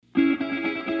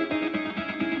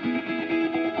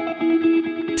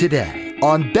today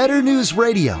on Better News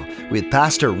Radio with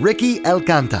Pastor Ricky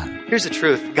Elcantan. Here's the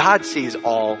truth. God sees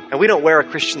all, and we don't wear a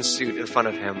Christian suit in front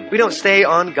of Him. We don't stay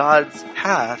on God's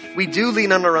path. We do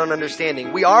lean on our own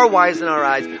understanding. We are wise in our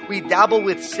eyes. We dabble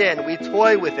with sin. We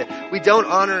toy with it. We don't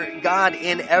honor God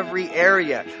in every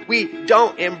area. We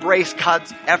don't embrace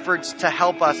God's efforts to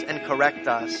help us and correct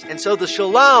us. And so the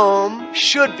shalom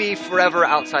should be forever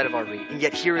outside of our reach. And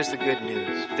yet here is the good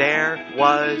news. There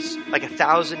was, like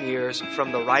 1,000 years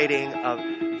from the writing of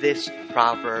this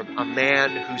proverb, a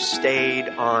man who stayed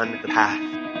on the path.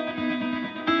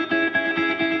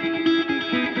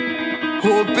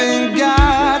 Hope in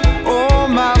God, oh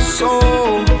my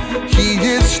soul. He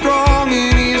is strong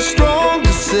and He is strong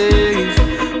to save.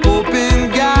 Hope in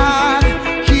God,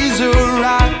 He's a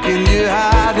rock in your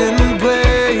hiding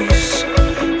place.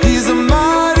 He's a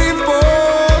mighty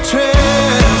fortress.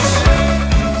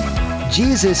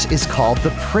 Jesus is called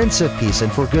the Prince of Peace,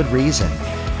 and for good reason.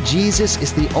 Jesus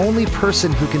is the only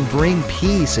person who can bring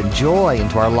peace and joy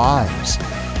into our lives.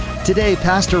 Today,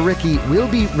 Pastor Ricky will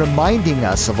be reminding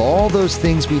us of all those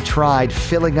things we tried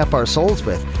filling up our souls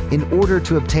with in order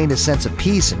to obtain a sense of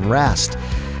peace and rest,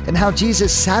 and how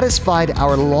Jesus satisfied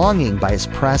our longing by His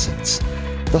presence.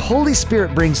 The Holy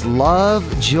Spirit brings love,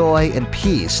 joy, and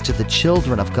peace to the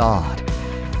children of God.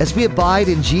 As we abide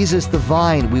in Jesus the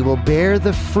vine, we will bear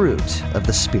the fruit of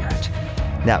the Spirit.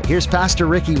 Now, here's Pastor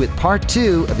Ricky with part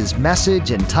 2 of his message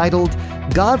entitled,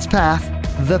 God's Path,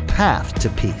 the Path to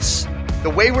Peace. The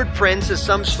wayward prince is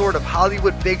some sort of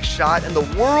Hollywood big shot, and the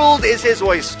world is his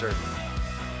oyster.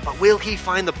 But will he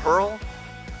find the pearl?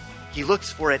 He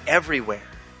looks for it everywhere.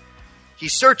 He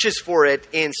searches for it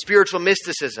in spiritual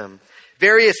mysticism,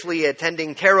 variously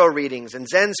attending tarot readings and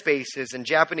Zen spaces and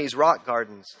Japanese rock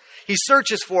gardens. He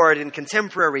searches for it in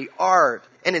contemporary art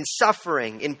and in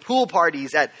suffering, in pool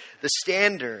parties at the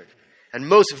Standard. And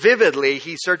most vividly,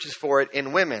 he searches for it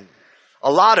in women.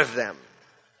 A lot of them.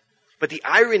 But the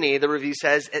irony, the review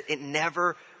says, it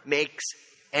never makes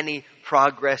any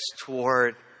progress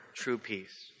toward true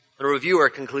peace. The reviewer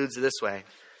concludes this way.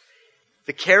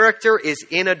 The character is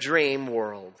in a dream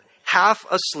world, half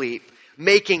asleep,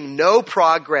 making no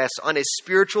progress on his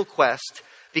spiritual quest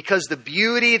because the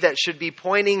beauty that should be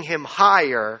pointing him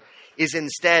higher is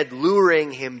instead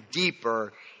luring him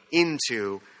deeper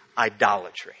into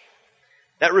idolatry.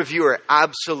 That reviewer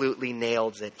absolutely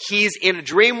nails it. He's in a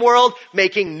dream world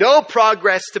making no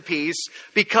progress to peace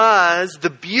because the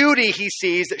beauty he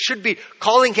sees that should be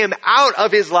calling him out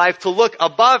of his life to look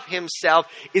above himself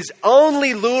is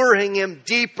only luring him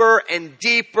deeper and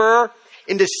deeper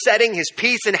into setting his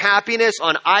peace and happiness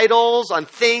on idols, on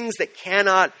things that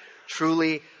cannot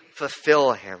truly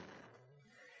fulfill him.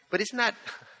 But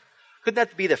couldn't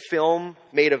that be the film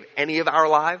made of any of our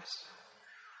lives?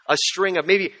 A string of,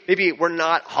 maybe we're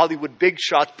not Hollywood big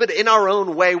shots, but in our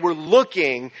own way, we're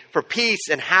looking for peace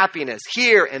and happiness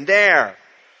here and there.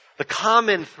 The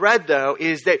common thread, though,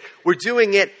 is that we're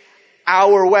doing it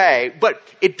our way, but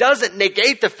it doesn't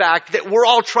negate the fact that we're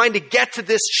all trying to get to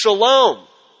this shalom.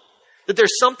 That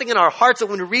there's something in our hearts that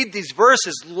when we read these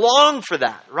verses, long for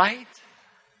that, right?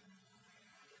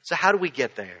 So how do we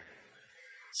get there?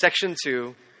 Section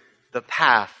 2, the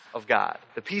path of God.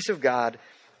 The peace of God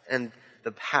and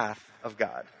the path of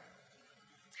God.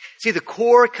 See, the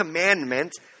core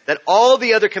commandment that all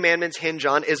the other commandments hinge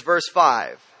on is verse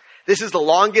 5. This is the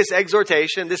longest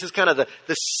exhortation. This is kind of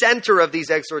the center of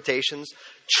these exhortations.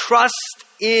 Trust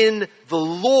in the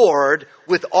Lord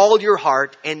with all your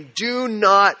heart and do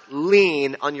not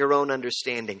lean on your own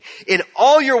understanding. In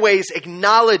all your ways,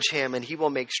 acknowledge Him and He will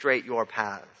make straight your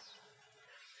paths.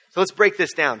 So let's break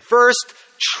this down. First,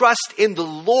 trust in the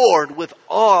Lord with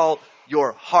all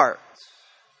your heart.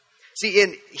 See,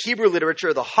 in Hebrew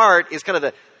literature, the heart is kind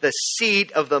of the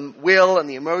seat of the will and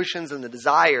the emotions and the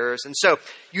desires. And so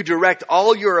you direct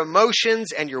all your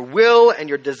emotions and your will and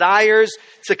your desires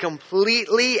to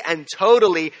completely and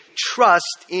totally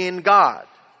trust in God.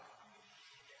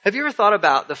 Have you ever thought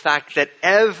about the fact that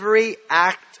every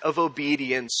act of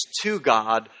obedience to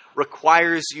God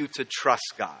requires you to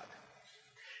trust God?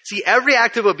 See, every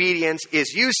act of obedience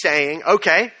is you saying,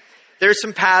 okay, there's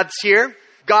some paths here.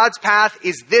 God's path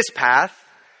is this path,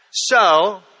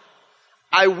 so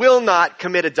I will not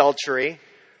commit adultery.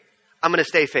 I'm going to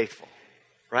stay faithful,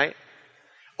 right?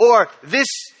 Or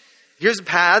here's the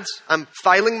paths. I'm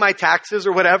filing my taxes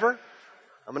or whatever.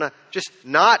 I'm going to just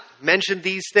not mention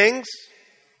these things.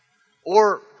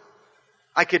 Or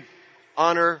I could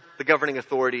honor the governing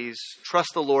authorities, trust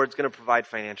the Lord's going to provide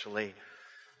financially.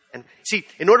 And see,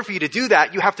 in order for you to do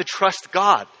that, you have to trust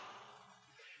God.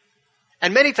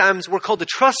 And many times we're called to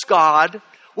trust God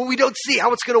when we don't see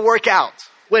how it's going to work out.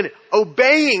 when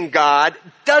obeying God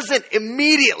doesn't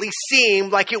immediately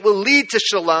seem like it will lead to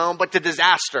shalom, but to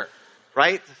disaster,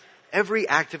 right? Every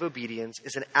act of obedience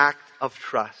is an act of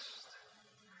trust.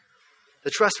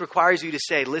 The trust requires you to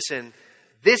say, listen,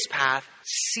 this path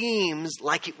seems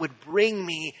like it would bring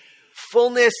me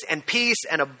fullness and peace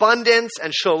and abundance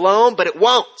and shalom, but it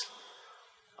won't.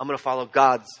 I'm going to follow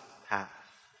God's path.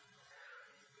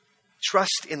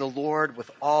 Trust in the Lord with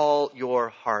all your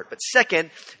heart. But second,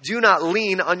 do not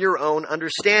lean on your own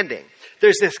understanding.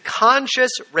 There's this conscious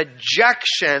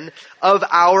rejection of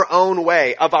our own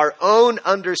way, of our own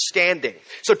understanding.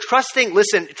 So trusting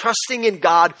in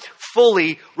God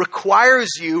fully requires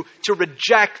you to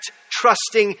reject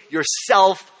trusting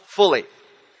yourself fully.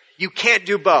 You can't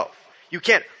do both. You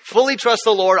can't fully trust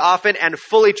the Lord often and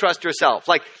fully trust yourself.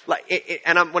 When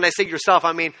I say yourself,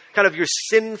 I mean kind of your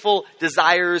sinful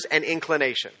desires and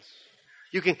inclinations.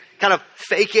 You can kind of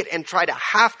fake it and try to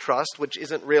half trust, which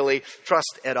isn't really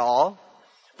trust at all.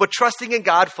 But trusting in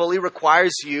God fully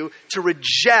requires you to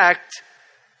reject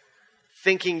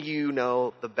thinking you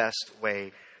know the best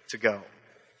way to go.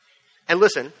 And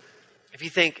listen, if you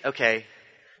think, okay,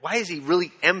 why is he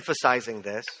really emphasizing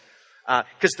this?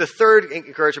 Because the third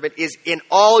encouragement is in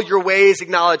all your ways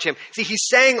acknowledge him. See, he's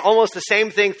saying almost the same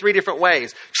thing 3 different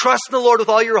ways. Trust in the Lord with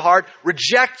all your heart.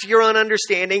 Reject your own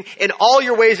understanding. In all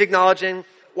your ways acknowledge him.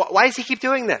 Why does he keep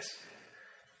doing this?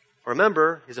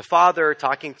 Remember, he's a father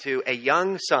talking to a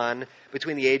young son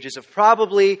between the ages of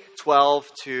probably 12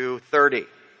 to 30. Does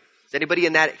anybody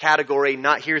in that category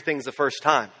not hear things the first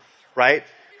time? Right?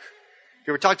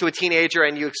 You ever talk to a teenager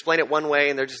and you explain it one way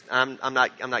and they're just, I'm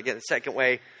not getting the second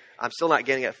way. I'm still not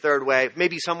getting it third way.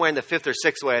 Maybe somewhere in the 5th or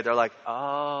 6th way, they're like,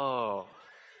 oh.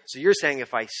 So you're saying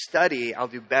if I study, I'll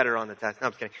do better on the test. No,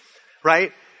 I'm just kidding.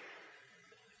 Right?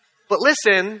 But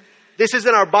listen, this is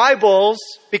in our Bibles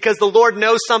because the Lord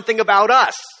knows something about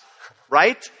us.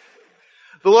 Right?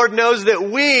 The Lord knows that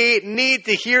we need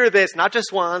to hear this, not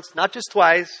just once, not just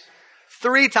twice,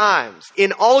 3 times.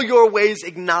 In all your ways,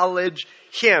 acknowledge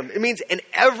him. It means in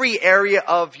every area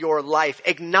of your life.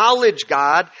 Acknowledge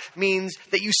God means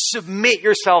that you submit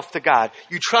yourself to God.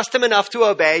 You trust him enough to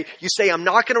obey. You say, I'm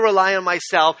not going to rely on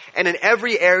myself. And in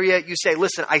every area, you say,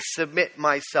 listen, I submit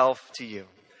myself to you.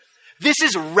 This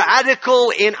is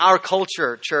radical in our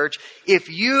culture, church. If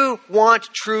you want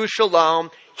true shalom,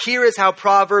 here is how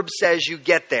Proverbs says you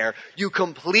get there. You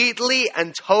completely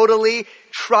and totally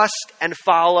trust and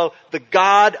follow the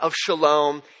God of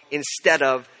shalom instead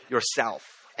of yourself.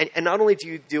 And not only do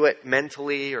you do it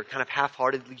mentally or kind of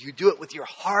half-heartedly, you do it with your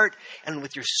heart and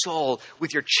with your soul,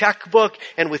 with your checkbook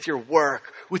and with your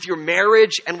work, with your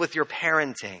marriage and with your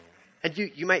parenting. And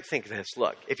you might think this,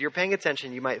 look, if you're paying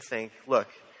attention, you might think, look,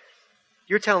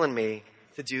 you're telling me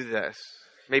to do this,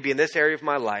 maybe in this area of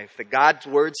my life, that God's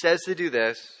word says to do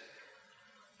this,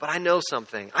 but I know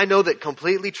something. I know that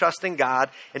completely trusting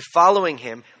God and following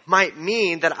him might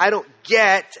mean that I don't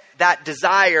get that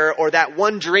desire or that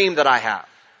one dream that I have.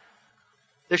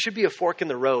 There should be a fork in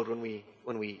the road when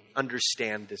we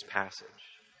understand this passage.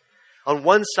 On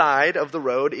one side of the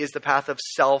road is the path of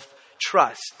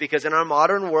self-trust, because in our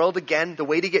modern world, again, the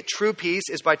way to get true peace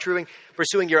is by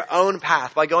pursuing your own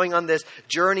path, by going on this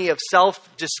journey of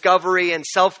self-discovery and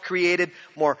self-created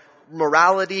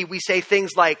morality. We say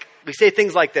things like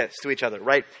this to each other,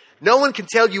 right? No one can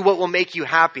tell you what will make you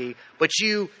happy, but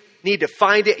you need to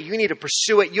find it. You need to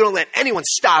pursue it. You don't let anyone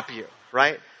stop you,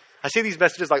 right? I see these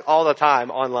messages like all the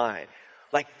time online.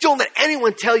 Like, don't let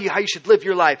anyone tell you how you should live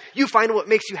your life. You find what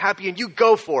makes you happy and you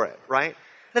go for it, right?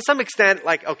 To some extent,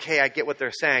 like, okay, I get what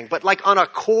they're saying. But like on a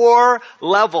core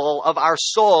level of our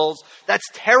souls, that's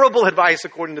terrible advice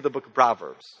according to the book of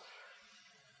Proverbs.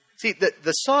 See,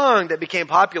 the song that became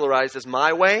popularized as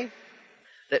My Way,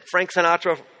 that Frank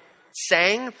Sinatra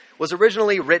sang, was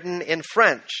originally written in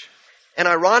French. And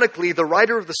ironically, the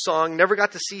writer of the song never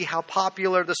got to see how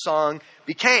popular the song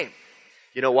became.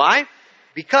 You know why?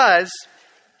 Because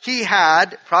he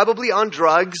had, probably on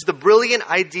drugs, the brilliant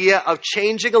idea of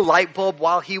changing a light bulb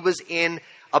while he was in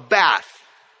a bath.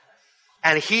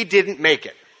 And he didn't make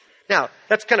it. Now,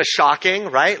 that's kind of shocking,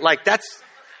 right? Like, that's,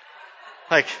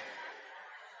 like,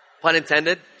 pun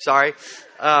intended, sorry.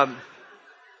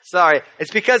 Sorry.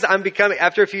 It's because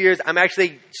after a few years, I'm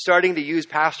actually starting to use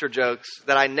pastor jokes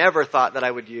that I never thought that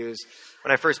I would use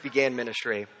when I first began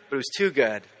ministry. But it was too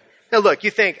good. Now look, you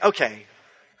think, okay,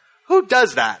 who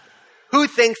does that? Who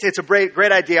thinks it's a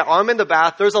great idea? Oh, I'm in the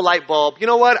bath, there's a light bulb. You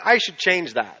know what? I should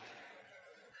change that.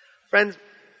 Friends,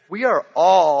 we are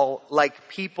all like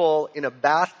people in a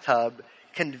bathtub,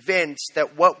 convinced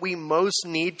that what we most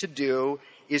need to do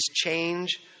is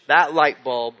change that light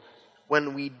bulb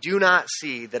when we do not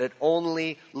see that it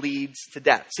only leads to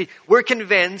death. See, we're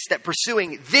convinced that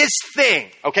pursuing this thing,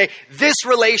 okay, this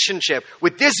relationship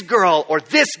with this girl or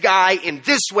this guy in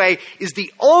this way is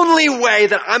the only way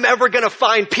that I'm ever going to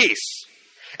find peace.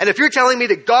 And if you're telling me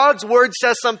that God's word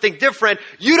says something different,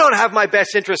 you don't have my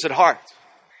best interest at heart.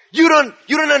 You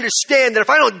don't understand that if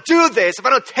I don't do this, if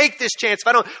I don't take this chance, if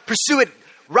I don't pursue it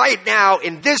right now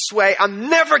in this way, I'm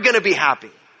never going to be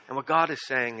happy. And what God is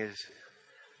saying is,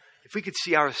 if we could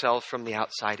see ourselves from the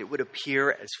outside, it would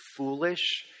appear as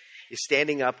foolish as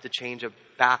standing up to change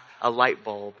a light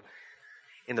bulb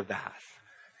in the bath.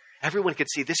 Everyone could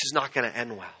see this is not going to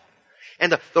end well.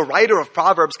 And the writer of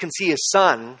Proverbs can see his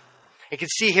son and can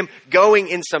see him going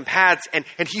in some paths. And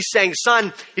he's saying,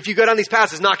 son, if you go down these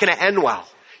paths, it's not going to end well.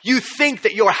 You think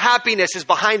that your happiness is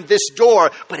behind this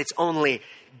door, but it's only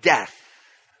death.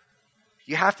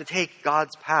 You have to take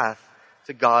God's path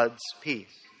to God's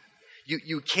peace.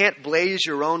 You can't blaze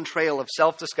your own trail of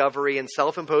self-discovery and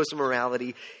self-imposed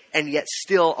immorality and yet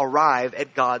still arrive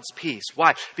at God's peace.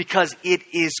 Why? Because it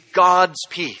is God's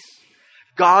peace,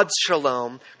 God's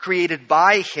shalom, created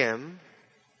by Him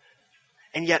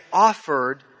and yet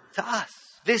offered to us.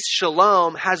 This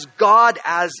shalom has God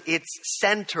as its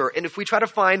center. And if we try to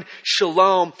find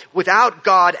shalom without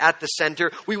God at the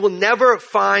center, we will never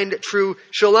find true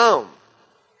shalom.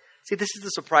 See, this is the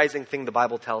surprising thing the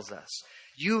Bible tells us.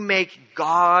 You make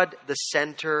God the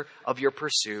center of your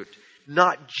pursuit,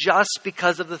 not just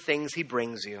because of the things He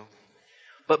brings you,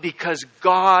 but because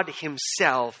God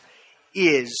Himself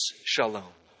is shalom.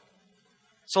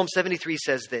 Psalm 73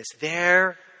 says this,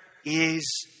 there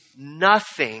is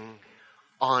nothing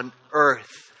on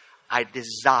earth I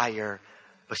desire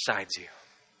besides you.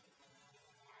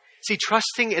 See,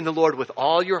 trusting in the Lord with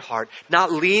all your heart,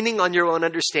 not leaning on your own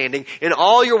understanding, in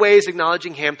all your ways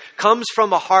acknowledging Him, comes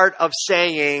from a heart of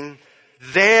saying,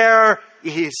 there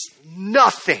is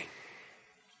nothing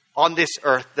on this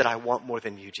earth that I want more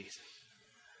than you, Jesus.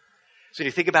 So when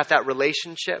you think about that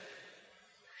relationship,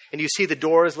 and you see the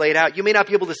doors laid out, you may not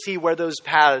be able to see where those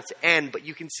paths end, but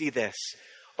you can see this.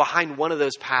 Behind one of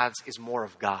those paths is more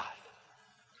of God.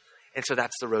 And so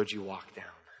that's the road you walk down.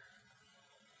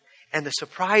 And the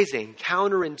surprising,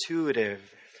 counterintuitive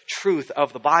truth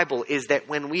of the Bible is that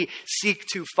when we seek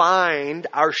to find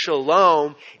our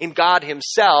shalom in God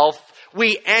Himself,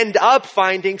 we end up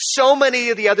finding so many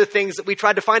of the other things that we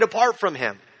tried to find apart from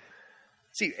Him.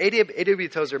 See, A.W.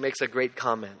 Tozer makes a great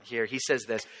comment here. He says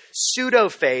this,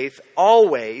 pseudo-faith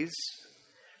always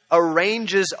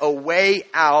arranges a way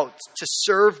out to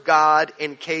serve God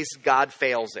in case God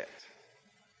fails it.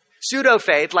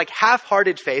 Pseudo-faith, like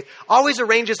half-hearted faith, always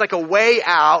arranges like a way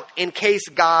out in case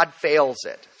God fails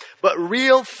it. But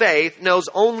real faith knows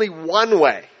only one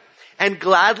way and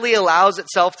gladly allows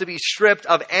itself to be stripped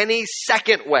of any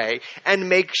second way and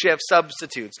makeshift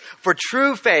substitutes. For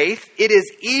true faith, it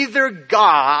is either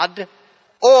God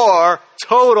or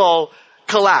total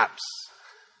collapse.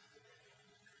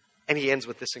 And he ends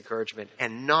with this encouragement.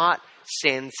 And not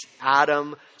since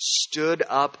Adam stood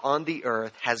up on the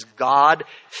earth has God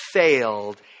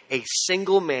failed a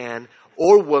single man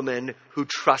or woman who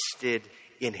trusted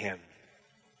in Him.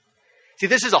 See,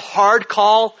 this is a hard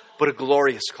call, but a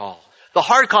glorious call. The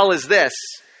hard call is this.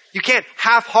 You can't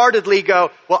half-heartedly go,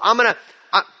 well,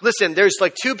 listen, there's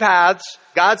like two paths,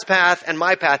 God's path and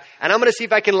my path, and I'm going to see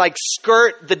if I can like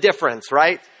skirt the difference,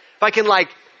 right? If I can like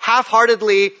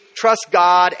half-heartedly trust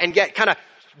God and get kind of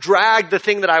drag the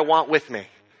thing that I want with me.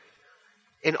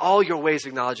 In all your ways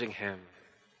acknowledging Him.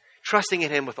 Trusting in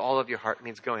Him with all of your heart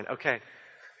means going, okay,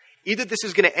 either this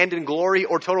is going to end in glory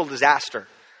or total disaster,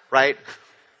 right?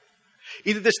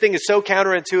 Either this thing is so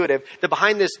counterintuitive that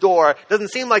behind this door doesn't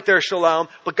seem like there's shalom,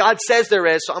 but God says there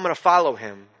is, so I'm going to follow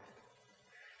Him.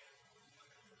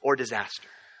 Or disaster.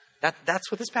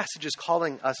 That's what this passage is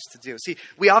calling us to do. See,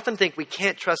 we often think we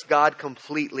can't trust God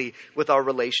completely with our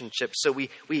relationship, so we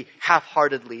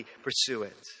half-heartedly pursue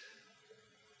it.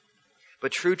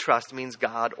 But true trust means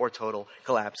God or total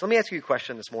collapse. Let me ask you a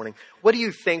question this morning. What do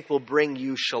you think will bring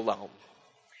you shalom?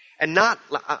 And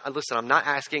listen, I'm not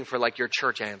asking for like your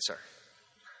church answer.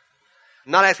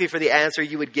 I'm not asking for the answer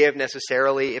you would give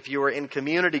necessarily if you were in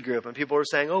community group and people were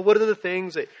saying, oh, what are the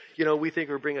things that, we think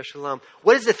will bring us shalom?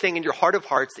 What is the thing in your heart of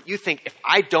hearts that you think, if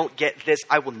I don't get this,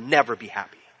 I will never be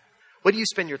happy? What do you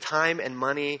spend your time and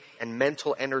money and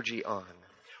mental energy on?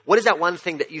 What is that one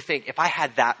thing that you think, if I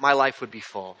had that, my life would be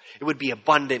full? It would be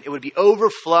abundant. It would be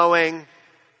overflowing.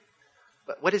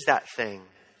 But what is that thing?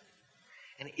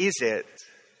 And is it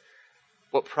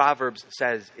what Proverbs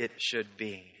says it should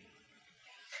be?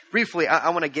 Briefly, I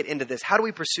want to get into this. How do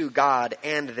we pursue God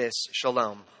and this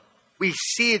shalom? We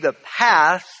see the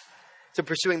path to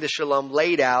pursuing the shalom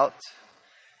laid out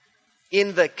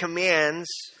in the commands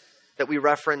that we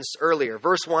referenced earlier.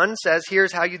 Verse 1 says,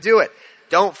 here's how you do it.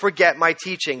 Don't forget my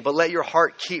teaching, but let your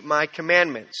heart keep my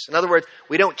commandments. In other words,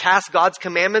 we don't cast God's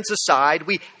commandments aside.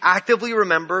 We actively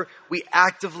remember, we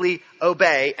actively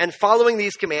obey. And following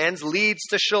these commands leads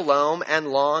to shalom and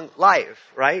long life,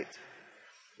 right?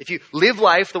 If you live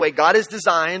life the way God has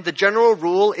designed, the general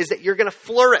rule is that you're going to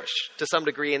flourish to some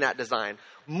degree in that design.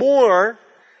 More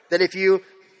than if you,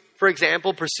 for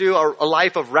example, pursue a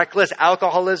life of reckless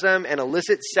alcoholism and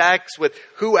illicit sex with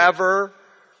whoever.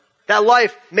 That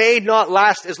life may not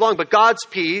last as long, but God's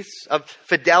peace of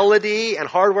fidelity and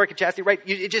hard work and chastity, right?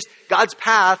 God's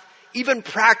path, even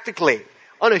practically,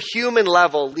 on a human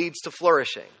level, leads to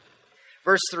flourishing.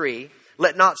 Verse 3,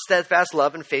 let not steadfast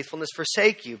love and faithfulness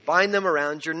forsake you. Bind them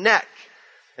around your neck.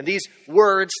 And these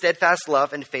words, steadfast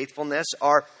love and faithfulness,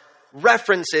 are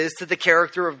references to the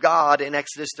character of God in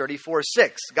Exodus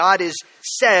 34:6. God is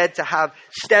said to have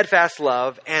steadfast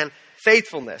love and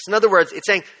faithfulness. In other words, it's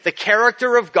saying the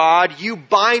character of God, you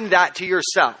bind that to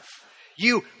yourself.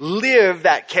 You live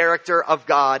that character of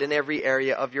God in every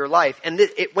area of your life. And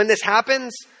when this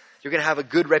happens, you're going to have a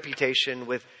good reputation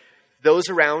with those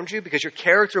around you because your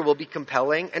character will be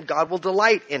compelling and God will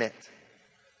delight in it.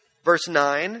 Verse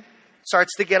 9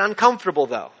 starts to get uncomfortable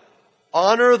though.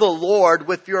 Honor the Lord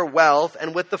with your wealth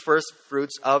and with the first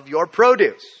fruits of your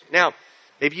produce. Now,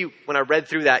 maybe when I read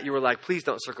through that, you were like, please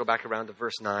don't circle back around to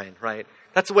verse 9, right?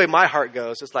 That's the way my heart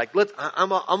goes. It's like,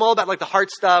 I'm all about like the heart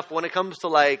stuff. When it comes to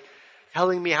like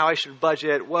telling me how I should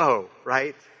budget, whoa,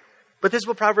 right? But this is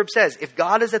what Proverbs says. If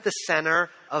God is at the center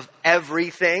of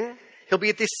everything, He'll be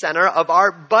at the center of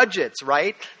our budgets,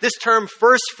 right? This term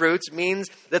first fruits means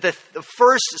that the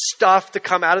first stuff to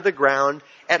come out of the ground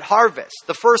at harvest,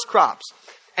 the first crops.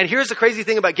 And here's the crazy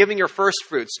thing about giving your first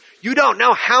fruits. You don't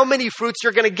know how many fruits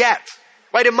you're going to get,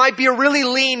 right? It might be a really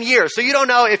lean year. So you don't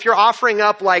know if you're offering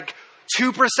up like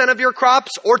 2% of your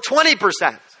crops or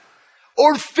 20%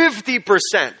 or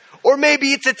 50%. Or maybe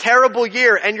it's a terrible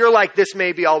year and you're like, this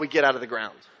may be all we get out of the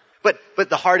ground. But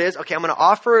the heart is, okay, I'm going to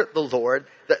offer the Lord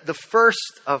the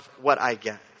first of what I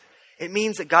get. It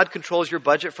means that God controls your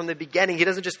budget from the beginning. He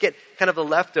doesn't just get kind of the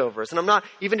leftovers. And I'm not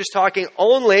even just talking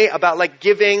only about like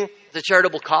giving to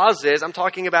charitable causes. I'm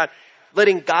talking about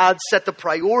letting God set the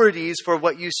priorities for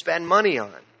what you spend money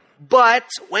on. But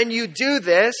when you do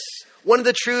this, one of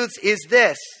the truths is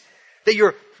this, that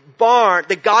your barn,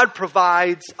 that God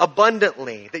provides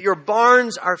abundantly, that your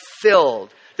barns are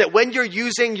filled, that when you're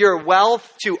using your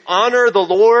wealth to honor the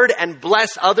Lord and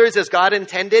bless others as God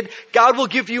intended, God will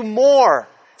give you more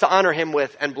to honor Him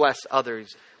with and bless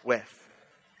others with.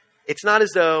 It's not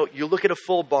as though you look at a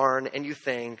full barn and you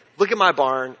think, look at my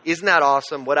barn, isn't that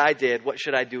awesome, what I did, what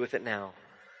should I do with it now?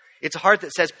 It's a heart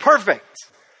that says, perfect,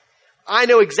 I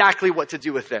know exactly what to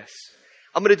do with this.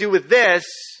 I'm going to do with this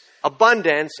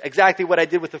abundance exactly what I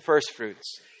did with the first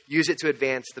fruits. Use it to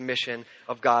advance the mission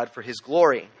of God for His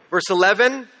glory. Verse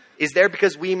 11 is there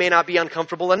because we may not be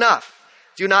uncomfortable enough.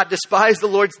 Do not despise the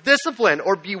Lord's discipline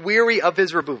or be weary of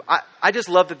His rebuke. I just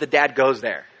love that the dad goes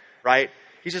there, right?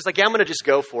 He's just like, yeah, I'm going to just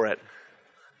go for it.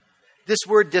 This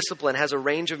word discipline has a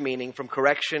range of meaning from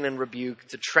correction and rebuke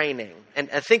to training. And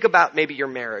think about maybe your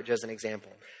marriage as an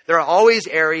example. There are always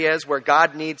areas where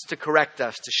God needs to correct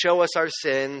us, to show us our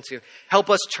sin, to help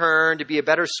us turn, to be a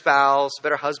better spouse, a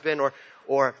better husband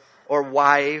or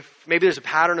wife. Maybe there's a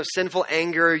pattern of sinful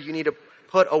anger you need to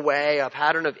put away, a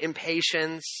pattern of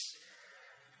impatience.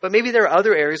 But maybe there are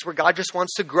other areas where God just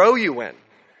wants to grow you in.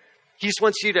 He just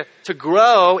wants you to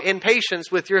grow in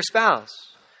patience with your spouse,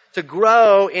 to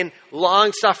grow in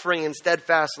long-suffering and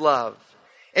steadfast love.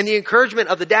 And the encouragement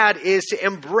of the dad is to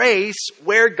embrace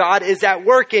where God is at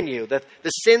work in you. The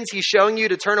sins He's showing you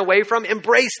to turn away from,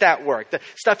 embrace that work. The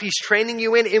stuff He's training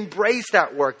you in, embrace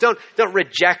that work. Don't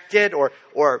reject it or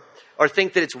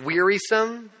think that it's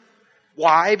wearisome.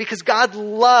 Why? Because God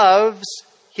loves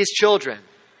His children.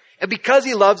 And because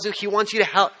He loves you, He wants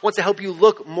to help you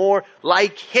look more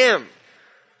like Him.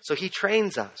 So He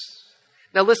trains us.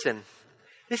 Now listen,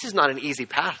 this is not an easy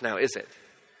path now, is it?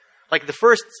 Like the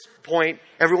first point,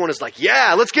 everyone is like,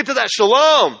 yeah, let's get to that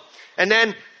shalom. And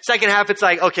then second half, it's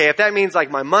like, okay, if that means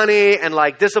like my money and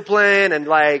like discipline and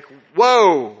like,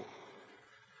 whoa.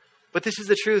 But this is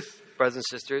the truth, brothers and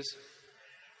sisters.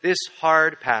 This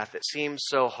hard path that seems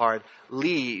so hard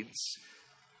leads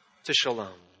to shalom.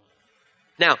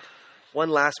 Now, one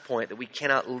last point that we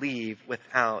cannot leave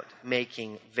without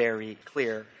making very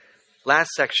clear.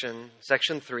 Last section,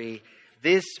 section 3,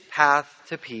 this path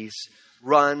to peace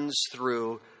runs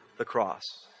through the cross.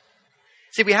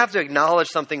 See, we have to acknowledge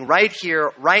something right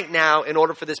here, right now, in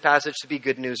order for this passage to be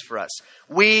good news for us.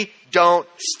 We don't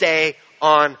stay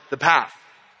on the path.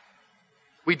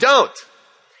 We don't.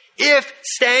 If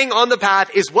staying on the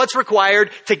path is what's required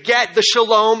to get the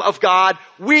shalom of God,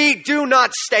 we do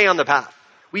not stay on the path.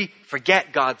 We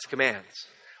forget God's commands.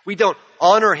 We don't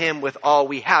honor him with all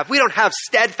we have. We don't have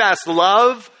steadfast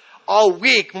love all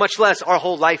week, much less our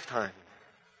whole lifetime.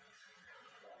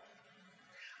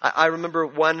 I remember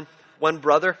one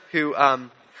brother who,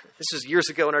 this was years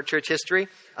ago in our church history,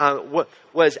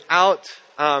 was out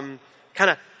kind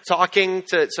of talking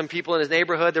to some people in his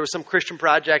neighborhood. There was some Christian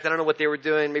project. I don't know what they were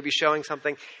doing, maybe showing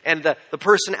something. And the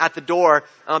person at the door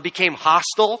became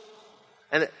hostile.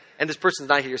 And this person's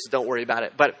not here, so don't worry about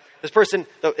it. But this person,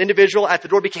 the individual at the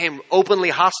door, became openly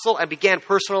hostile and began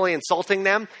personally insulting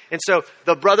them. And so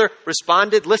the brother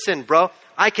responded, listen, bro,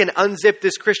 I can unzip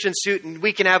this Christian suit and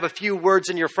we can have a few words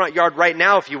in your front yard right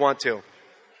now if you want to.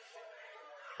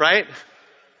 Right?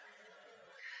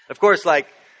 Of course, like,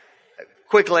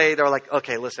 quickly, they're like,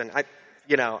 okay, listen, I'm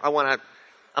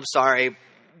sorry.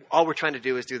 All we're trying to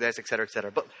do is do this, et cetera, et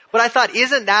cetera. But I thought,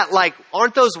 isn't that like,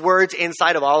 aren't those words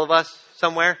inside of all of us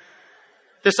somewhere?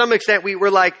 To some extent, we were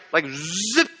like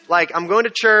zip, like I'm going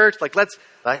to church, like let's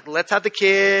have the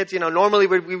kids. Normally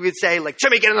we would say like,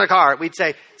 Timmy, get in the car. We'd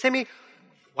say, Timmy,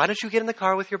 why don't you get in the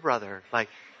car with your brother?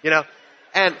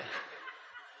 And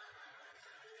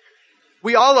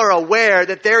we all are aware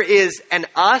that there is an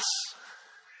us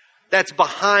that's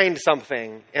behind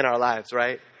something in our lives,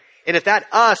 right? And if that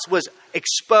us was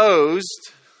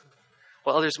exposed,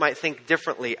 well, others might think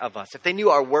differently of us. If they knew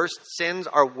our worst sins,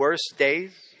 our worst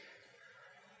days,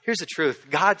 here's the truth.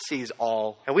 God sees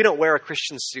all, and we don't wear a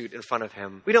Christian suit in front of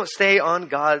him. We don't stay on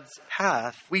God's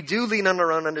path. We do lean on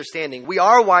our own understanding. We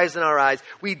are wise in our eyes.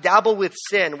 We dabble with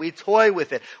sin. We toy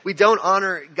with it. We don't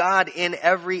honor God in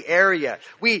every area.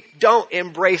 We don't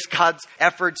embrace God's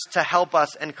efforts to help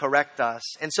us and correct us.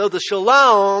 And so the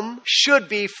shalom should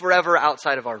be forever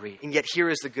outside of our reach. And yet here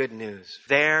is the good news.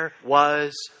 There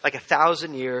was, like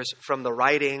 1,000 years from the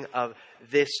writing of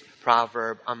this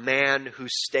proverb, a man who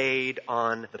stayed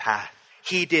on the path.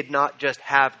 He did not just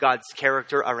have God's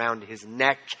character around his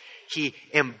neck. He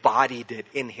embodied it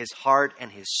in his heart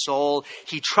and his soul.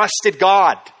 He trusted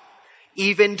God,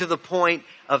 even to the point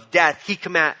of death. He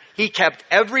kept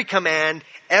every command,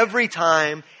 every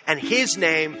time, and his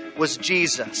name was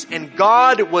Jesus. And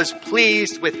God was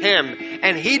pleased with him,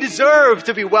 and he deserved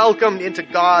to be welcomed into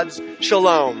God's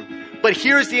shalom. But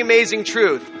here's the amazing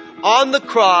truth. On the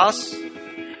cross,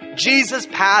 Jesus'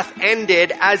 path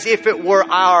ended as if it were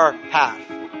our path.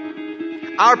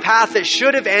 Our path that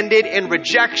should have ended in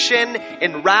rejection,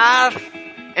 in wrath,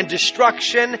 and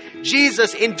destruction.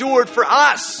 Jesus endured for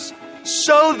us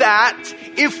so that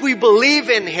if we believe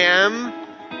in him,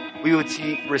 we would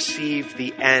receive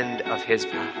the end of his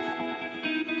path.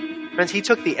 Friends, he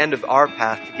took the end of our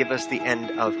path to give us the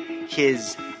end of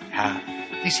his path.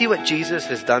 Do you see what Jesus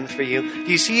has done for you?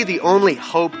 Do you see the only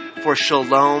hope for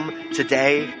shalom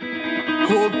today?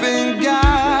 Hope in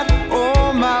God,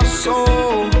 oh my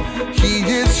soul. He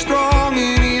is strong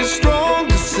and he is strong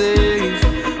to save.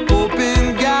 Hope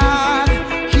in God,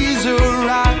 he's a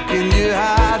rock in your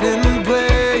hiding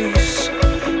place.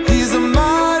 He's a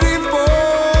mighty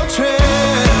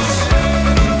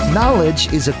fortress.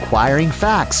 Knowledge is acquiring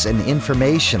facts and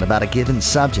information about a given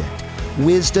subject.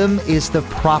 Wisdom is the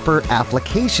proper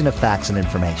application of facts and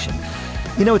information.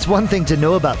 It's one thing to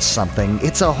know about something.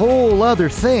 It's a whole other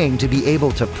thing to be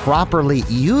able to properly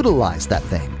utilize that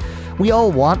thing. We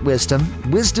all want wisdom.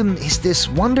 Wisdom is this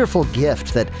wonderful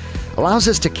gift that allows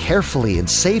us to carefully and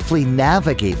safely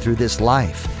navigate through this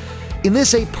life. In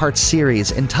this 8-part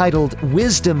series entitled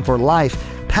Wisdom for Life,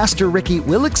 Pastor Ricky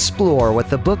will explore what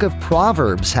the book of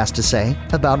Proverbs has to say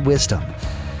about wisdom.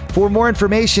 For more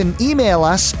information, email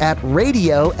us at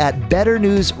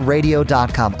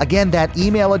radio@betternewsradio.com. Again, that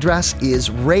email address is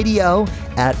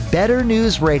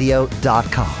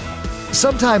radio@betternewsradio.com.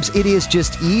 Sometimes it is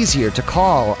just easier to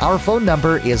call. Our phone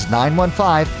number is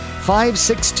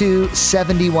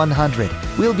 915-562-7100.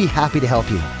 We'll be happy to help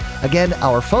you. Again,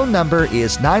 our phone number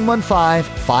is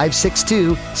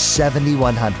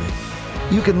 915-562-7100.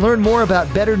 You can learn more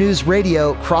about Better News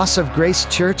Radio, Cross of Grace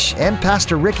Church, and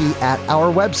Pastor Ricky at our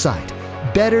website,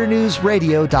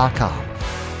 betternewsradio.com.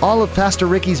 All of Pastor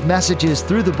Ricky's messages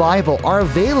through the Bible are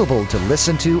available to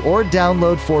listen to or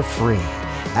download for free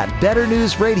at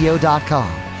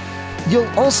betternewsradio.com. You'll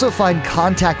also find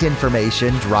contact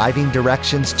information, driving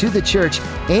directions to the church,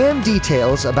 and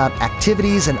details about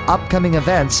activities and upcoming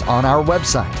events on our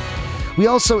website. We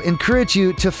also encourage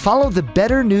you to follow the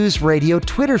Better News Radio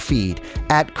Twitter feed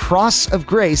at Cross of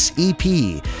Grace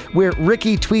EP, where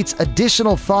Ricky tweets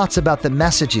additional thoughts about the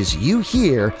messages you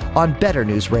hear on Better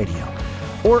News Radio.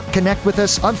 Or connect with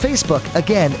us on Facebook,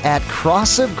 again at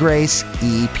Cross of Grace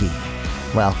EP.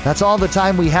 Well, that's all the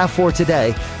time we have for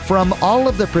today. From all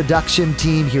of the production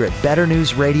team here at Better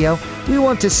News Radio, we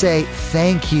want to say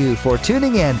thank you for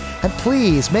tuning in, and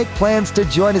please make plans to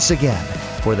join us again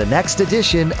for the next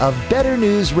edition of Better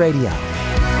News Radio.